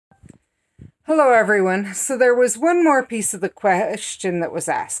Hello everyone. So there was one more piece of the question that was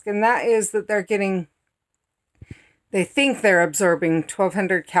asked, and that is that they think they're absorbing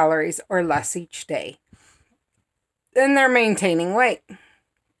 1,200 calories or less each day. And they're maintaining weight.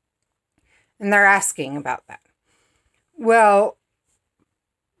 And they're asking about that. Well,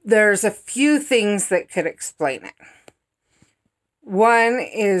 there's a few things that could explain it. One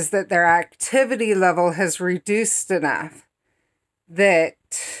is that their activity level has reduced enough that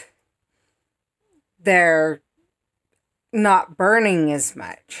they're not burning as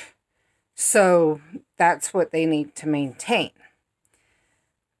much. So that's what they need to maintain.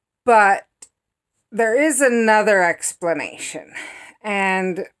 But there is another explanation.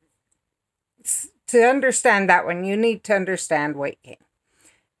 And to understand that one, you need to understand weight gain.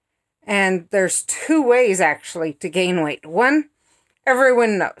 And there's two ways actually to gain weight. One,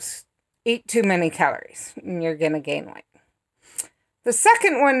 everyone knows. Eat too many calories and you're going to gain weight. The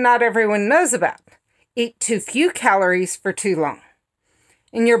second one not everyone knows about. Eat too few calories for too long.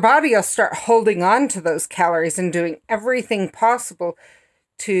 And your body will start holding on to those calories and doing everything possible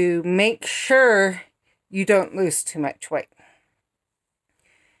to make sure you don't lose too much weight.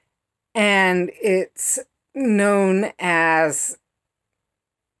 And it's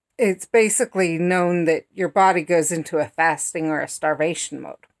basically known that your body goes into a fasting or a starvation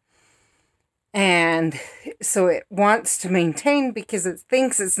mode. And so it wants to maintain because it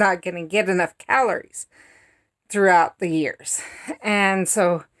thinks it's not going to get enough calories throughout the years. And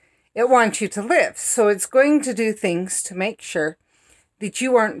so it wants you to live. So it's going to do things to make sure that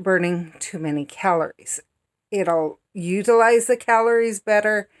you aren't burning too many calories. It'll utilize the calories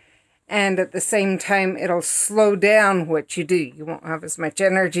better. And at the same time, it'll slow down what you do. You won't have as much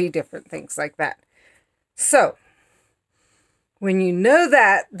energy, different things like that. So when you know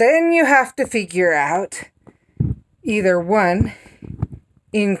that, then you have to figure out either one,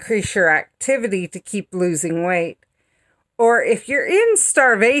 increase your activity to keep losing weight, or if you're in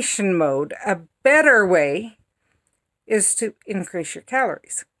starvation mode, a better way is to increase your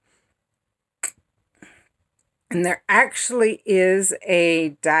calories. And there actually is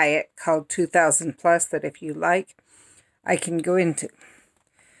a diet called 2000 Plus that if you like, I can go into.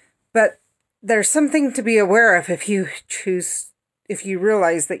 But there's something to be aware of if you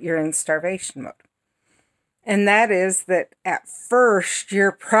realize that you're in starvation mode. And that is that at first,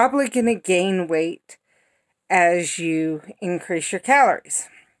 you're probably going to gain weight as you increase your calories.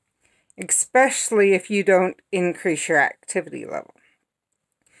 Especially if you don't increase your activity level.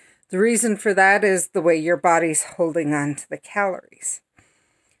 The reason for that is the way your body's holding on to the calories.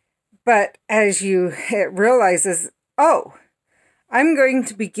 But as it realizes, oh, I'm going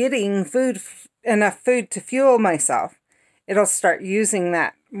to be getting enough food to fuel myself, it'll start using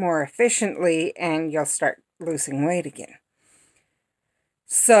that more efficiently and you'll start losing weight again.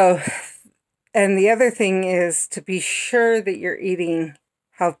 So, and the other thing is to be sure that you're eating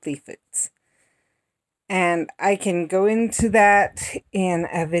healthy foods. And I can go into that in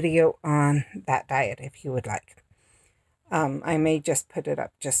a video on that diet if you would like. I may just put it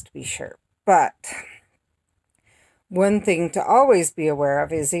up just to be sure. But one thing to always be aware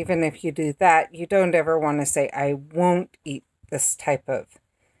of is even if you do that, you don't ever want to say, I won't eat this type of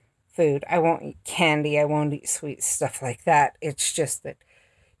food. I won't eat candy. I won't eat sweet stuff like that. It's just that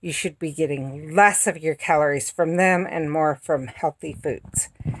you should be getting less of your calories from them and more from healthy foods.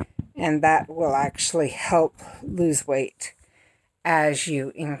 And that will actually help lose weight as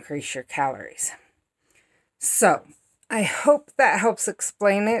you increase your calories. So, I hope that helps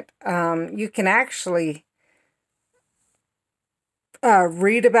explain it. You can actually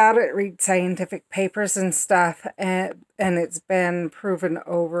read about it, read scientific papers and stuff, and it's been proven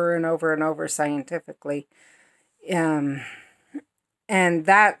over and over and over scientifically. And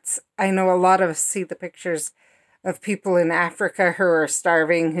I know a lot of us see the pictures of people in Africa who are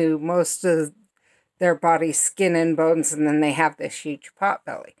starving, who most of their body's skin and bones, and then they have this huge pot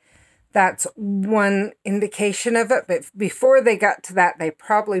belly. That's one indication of it, but before they got to that, they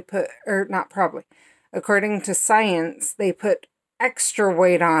according to science, they put extra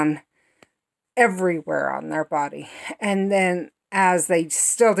weight on everywhere on their body. And then as they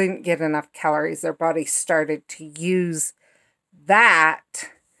still didn't get enough calories, their body started to use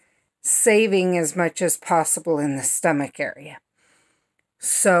that, saving as much as possible in the stomach area.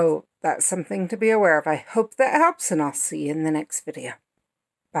 So that's something to be aware of. I hope that helps, and I'll see you in the next video.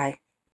 Bye.